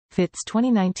Fits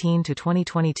 2019 to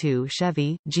 2022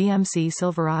 Chevy, GMC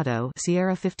Silverado,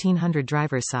 Sierra 1500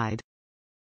 driver's side.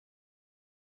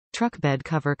 Truck bed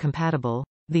cover compatible.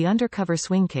 The UnderCover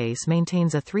SwingCase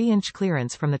maintains a 3-inch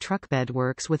clearance from the truck bed.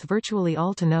 Works with virtually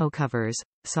all tonneau covers,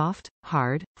 soft,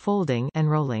 hard, folding,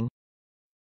 and rolling.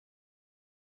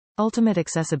 Ultimate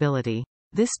accessibility.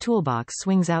 This toolbox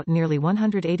swings out nearly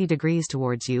 180 degrees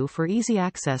towards you for easy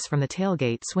access from the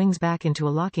tailgate. Swings back into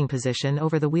a locking position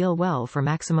over the wheel well for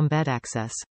maximum bed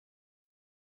access.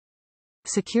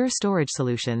 Secure storage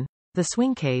solution. The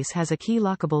SwingCase has a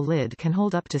key-lockable lid, can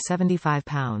hold up to 75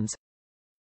 pounds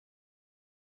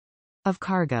of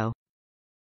cargo.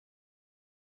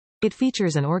 It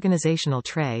features an organizational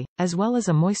tray, as well as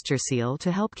a moisture seal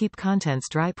to help keep contents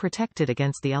dry, protected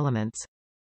against the elements.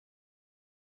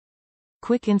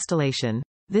 Quick installation.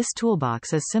 This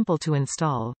toolbox is simple to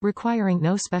install, requiring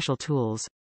no special tools.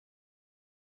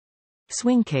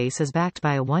 SwingCase is backed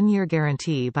by a 1-year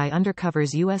guarantee by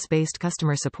UnderCover's US-based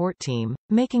customer support team,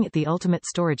 making it the ultimate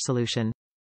storage solution.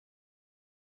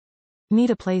 Need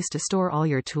a place to store all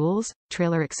your tools,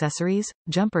 trailer accessories,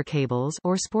 jumper cables,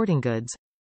 or sporting goods?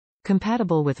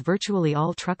 Compatible with virtually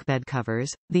all truck bed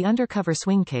covers, the UnderCover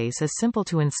SwingCase is simple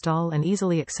to install and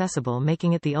easily accessible,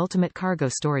 making it the ultimate cargo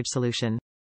storage solution.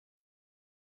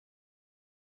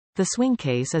 The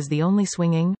SwingCase is the only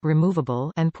swinging,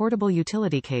 removable, and portable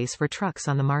utility case for trucks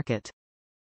on the market.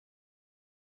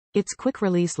 Its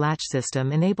quick-release latch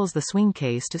system enables the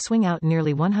SwingCase to swing out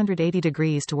nearly 180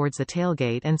 degrees towards the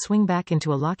tailgate and swing back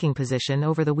into a locking position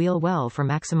over the wheel well for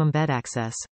maximum bed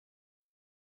access.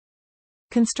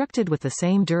 Constructed with the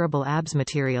same durable ABS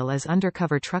material as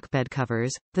UnderCover truck bed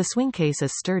covers, the SwingCase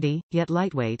is sturdy, yet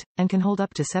lightweight, and can hold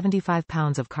up to 75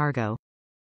 pounds of cargo.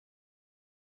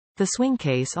 The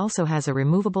SwingCase also has a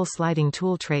removable sliding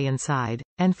tool tray inside,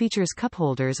 and features cup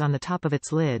holders on the top of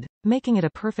its lid, making it a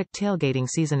perfect tailgating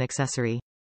season accessory.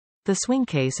 The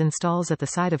SwingCase installs at the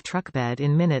side of truck bed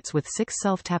in minutes with 6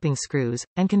 self-tapping screws,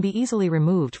 and can be easily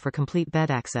removed for complete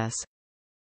bed access.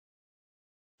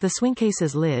 The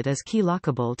SwingCase's lid is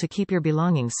key-lockable to keep your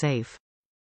belongings safe.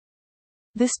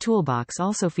 This toolbox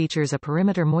also features a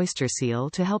perimeter moisture seal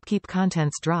to help keep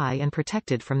contents dry and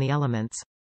protected from the elements.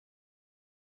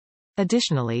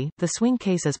 Additionally, the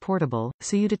SwingCase is portable,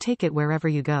 so you to take it wherever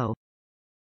you go.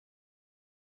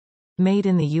 Made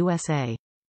in the USA.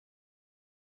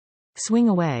 Swing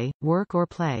away, work or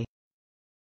play.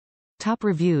 Top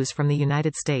reviews from the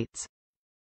United States.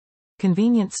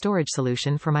 Convenient storage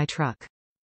solution for my truck.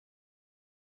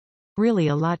 Really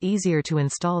a lot easier to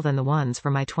install than the ones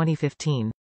for my 2015.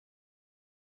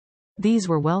 These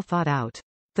were well thought out.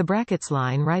 The brackets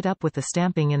line right up with the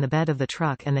stamping in the bed of the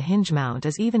truck, and the hinge mount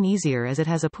is even easier as it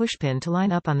has a pushpin to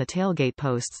line up on the tailgate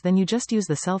posts. Then you just use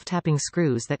the self-tapping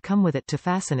screws that come with it to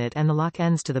fasten it and the lock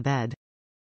ends to the bed.